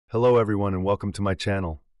Hello everyone and welcome to my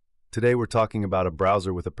channel. Today we're talking about a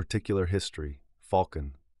browser with a particular history,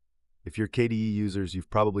 Falkon. If you're KDE users, you've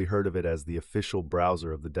probably heard of it as the official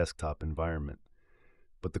browser of the desktop environment.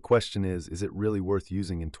 But the question is it really worth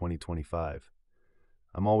using in 2025?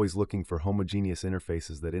 I'm always looking for homogeneous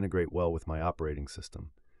interfaces that integrate well with my operating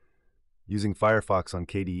system. Using Firefox on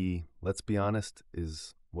KDE, let's be honest,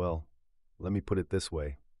 let me put it this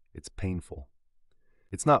way, it's painful.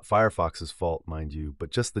 It's not Firefox's fault, mind you,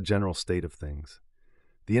 but just the general state of things.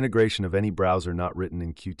 The integration of any browser not written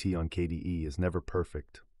in Qt on KDE is never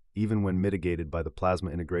perfect, even when mitigated by the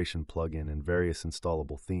Plasma integration plugin and various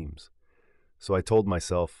installable themes. So I told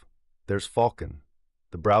myself, there's Falkon,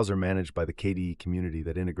 the browser managed by the KDE community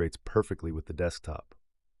that integrates perfectly with the desktop.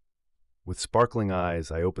 With sparkling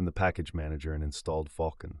eyes, I opened the package manager and installed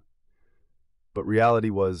Falkon. But reality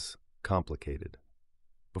was complicated.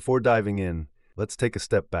 Before diving in, let's take a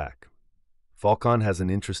step back. Falkon has an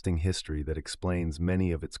interesting history that explains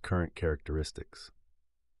many of its current characteristics.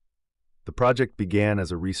 The project began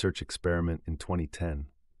as a research experiment in 2010.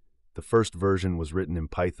 The first version was written in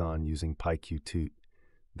Python using PyQt.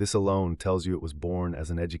 This alone tells you it was born as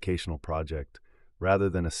an educational project rather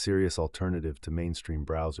than a serious alternative to mainstream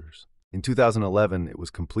browsers. In 2011, it was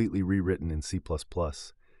completely rewritten in C++,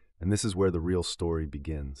 and this is where the real story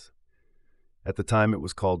begins. At the time, it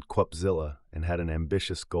was called Quapzilla and had an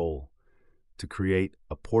ambitious goal to create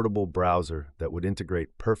a portable browser that would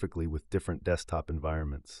integrate perfectly with different desktop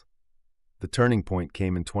environments. The turning point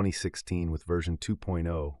came in 2016 with version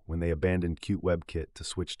 2.0 when they abandoned Qt WebKit to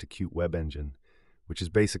switch to Qt Web Engine, which is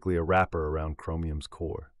basically a wrapper around Chromium's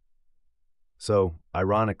core. So,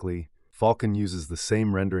 ironically, Falkon uses the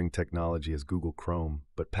same rendering technology as Google Chrome,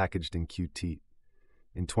 but packaged in Qt.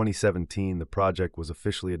 In 2017, the project was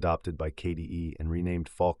officially adopted by KDE and renamed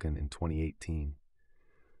Falkon in 2018.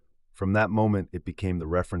 From that moment, it became the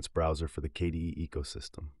reference browser for the KDE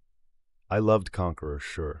ecosystem. I loved Conqueror,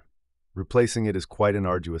 sure. Replacing it is quite an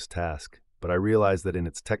arduous task, but I realized that in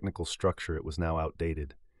its technical structure it was now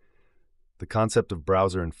outdated. The concept of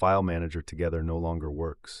browser and file manager together no longer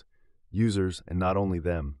works. Users, and not only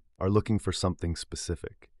them, are looking for something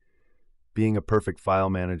specific. Being a perfect file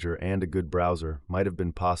manager and a good browser might have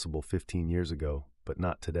been possible 15 years ago, but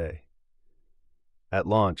not today. At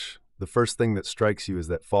launch, the first thing that strikes you is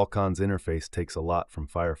that Falkon's interface takes a lot from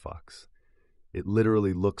Firefox. It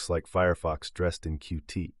literally looks like Firefox dressed in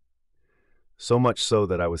Qt. So much so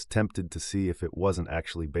that I was tempted to see if it wasn't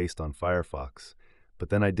actually based on Firefox, but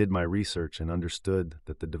then I did my research and understood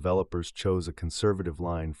that the developers chose a conservative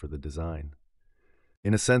line for the design.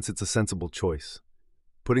 In a sense, it's a sensible choice,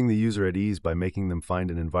 putting the user at ease by making them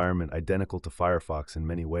find an environment identical to Firefox in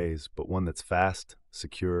many ways, but one that's fast,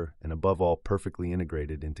 secure, and above all perfectly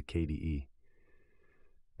integrated into KDE.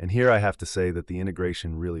 And here I have to say that the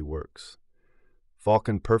integration really works.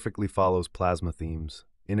 Falkon perfectly follows Plasma themes,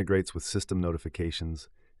 integrates with system notifications,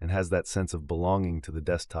 and has that sense of belonging to the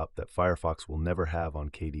desktop that Firefox will never have on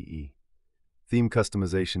KDE. Theme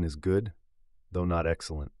customization is good, though not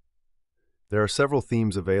excellent. There are several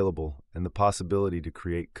themes available and the possibility to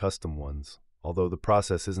create custom ones, although the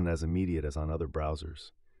process isn't as immediate as on other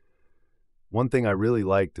browsers. One thing I really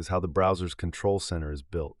liked is how the browser's control center is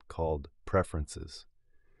built, called Preferences.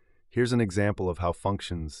 Here's an example of how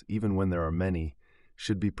functions, even when there are many,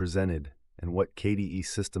 should be presented and what KDE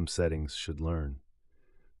system settings should learn.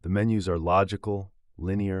 The menus are logical,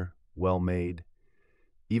 linear, well-made.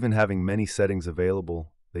 Even having many settings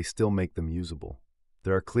available, they still make them usable.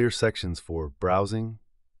 There are clear sections for browsing,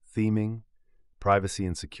 theming, privacy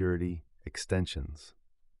and security, extensions.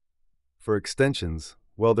 For extensions,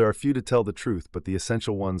 well, there are few to tell the truth, but the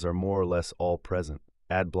essential ones are more or less all present.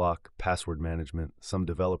 Adblock, password management, some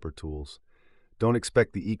developer tools. Don't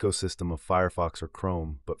expect the ecosystem of Firefox or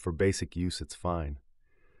Chrome, but for basic use it's fine.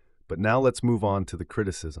 But now let's move on to the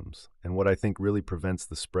criticisms, and what I think really prevents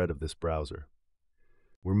the spread of this browser.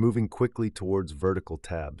 We're moving quickly towards vertical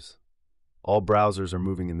tabs. All browsers are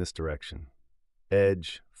moving in this direction.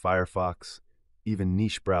 Edge, Firefox, even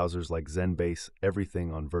niche browsers like Zenbase,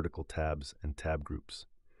 everything on vertical tabs and tab groups.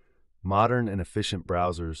 Modern and efficient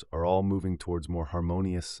browsers are all moving towards more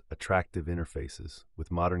harmonious, attractive interfaces with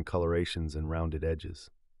modern colorations and rounded edges.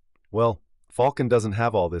 Well, Falkon doesn't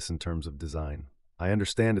have all this in terms of design. I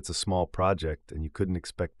understand it's a small project and you couldn't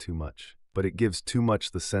expect too much, but it gives too much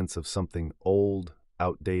the sense of something old,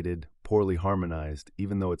 outdated, poorly harmonized,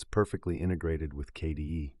 even though it's perfectly integrated with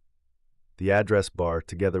KDE. The address bar,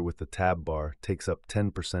 together with the tab bar, takes up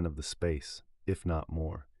 10% of the space, if not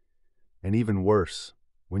more. And even worse,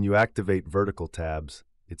 when you activate vertical tabs,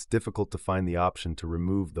 it's difficult to find the option to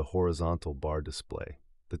remove the horizontal bar display.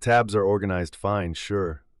 The tabs are organized fine,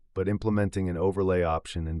 sure, but implementing an overlay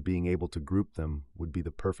option and being able to group them would be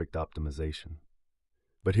the perfect optimization.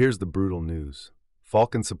 But here's the brutal news.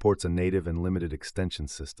 Falkon supports a native and limited extension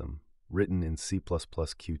system, written in C++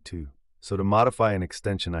 Q2. So to modify an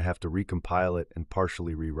extension, I have to recompile it and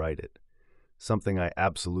partially rewrite it, something I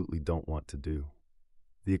absolutely don't want to do.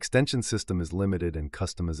 The extension system is limited in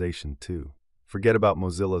customization too. Forget about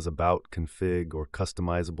Mozilla's about, config, or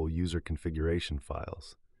customizable user configuration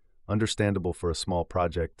files. Understandable for a small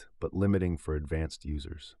project, but limiting for advanced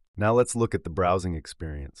users. Now let's look at the browsing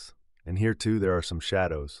experience. And here too there are some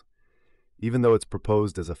shadows. Even though it's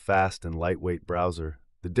proposed as a fast and lightweight browser,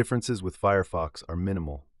 the differences with Firefox are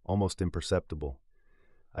minimal, almost imperceptible.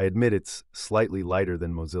 I admit it's slightly lighter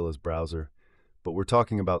than Mozilla's browser, but we're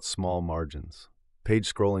talking about small margins.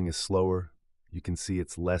 Page scrolling is slower. You can see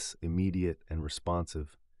it's less immediate and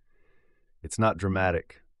responsive. It's not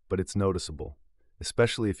dramatic, but it's noticeable,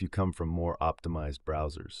 especially if you come from more optimized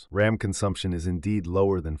browsers. RAM consumption is indeed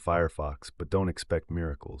lower than Firefox, but don't expect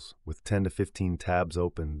miracles. With 10 to 15 tabs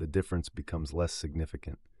open, the difference becomes less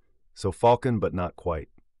significant. So Falkon, but not quite.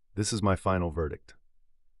 This is my final verdict.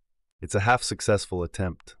 It's a half-successful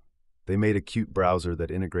attempt. They made a cute browser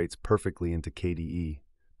that integrates perfectly into KDE,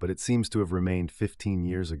 but it seems to have remained 15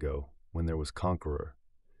 years ago when there was Conqueror.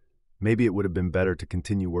 Maybe it would have been better to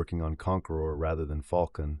continue working on Conqueror rather than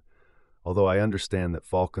Falkon, although I understand that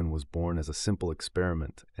Falkon was born as a simple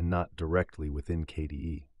experiment and not directly within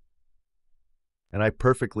KDE. And I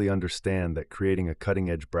perfectly understand that creating a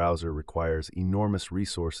cutting-edge browser requires enormous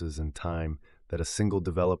resources and time that a single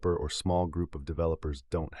developer or small group of developers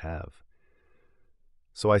don't have.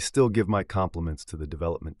 So I still give my compliments to the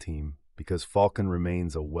development team because Falkon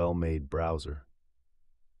remains a well-made browser.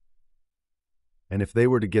 And if they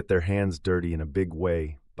were to get their hands dirty in a big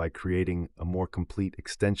way by creating a more complete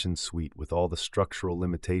extension suite with all the structural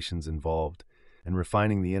limitations involved and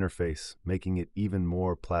refining the interface, making it even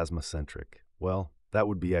more plasma-centric, well, that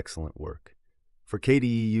would be excellent work. For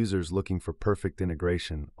KDE users looking for perfect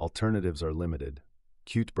integration, alternatives are limited.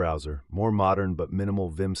 Qt browser, more modern but minimal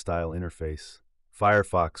Vim-style interface.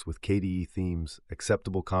 Firefox with KDE themes,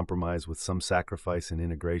 acceptable compromise with some sacrifice in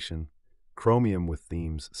integration. Chromium with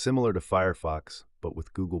themes, similar to Firefox, but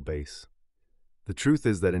with Google Base. The truth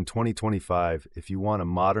is that in 2025, if you want a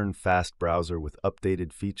modern, fast browser with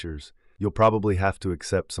updated features, you'll probably have to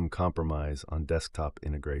accept some compromise on desktop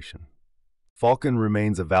integration. Falkon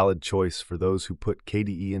remains a valid choice for those who put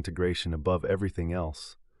KDE integration above everything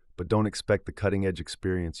else, but don't expect the cutting-edge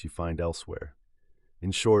experience you find elsewhere.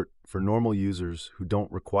 In short, for normal users who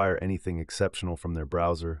don't require anything exceptional from their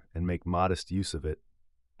browser and make modest use of it,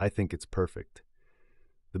 I think it's perfect.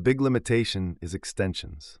 The big limitation is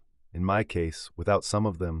extensions. In my case, without some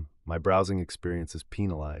of them, my browsing experience is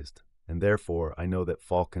penalized, and therefore I know that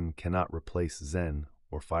Falkon cannot replace Zen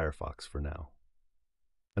or Firefox for now.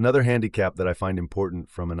 Another handicap that I find important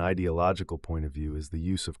from an ideological point of view is the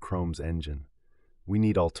use of Chrome's engine. We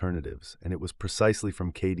need alternatives, and it was precisely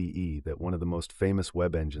from KDE that one of the most famous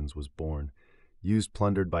web engines was born, used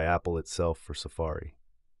plundered by Apple itself for Safari.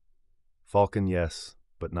 Falkon, yes,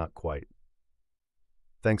 but not quite.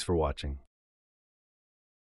 Thanks for watching.